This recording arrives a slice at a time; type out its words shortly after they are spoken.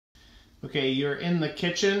Okay, you're in the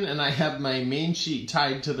kitchen and I have my main sheet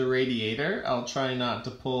tied to the radiator. I'll try not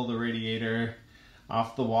to pull the radiator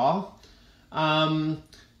off the wall.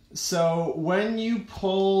 So when you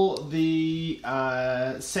pull the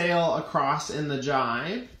sail across in the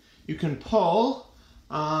gybe, you can pull,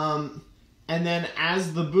 and then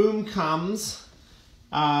as the boom comes,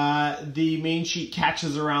 the main sheet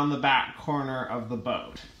catches around the back corner of the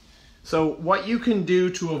boat. So what you can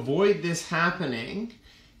do to avoid this happening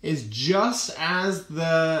is just as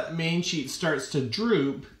the main sheet starts to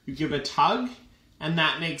droop, you give a tug, and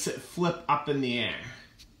that makes it flip up in the air.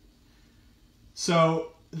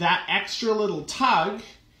 So that extra little tug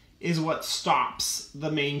is what stops the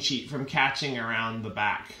main sheet from catching around the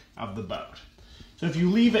back of the boat. So if you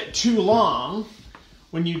leave it too long,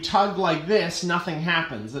 when you tug like this, nothing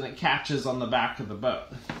happens and it catches on the back of the boat.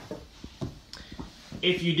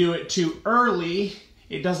 If you do it too early,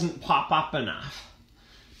 it doesn't pop up enough.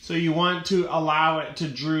 So you want to allow it to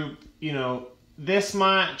droop, you know, this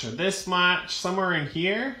much or this much, somewhere in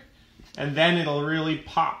here, and then it'll really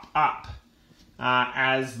pop up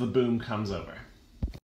as the boom comes over.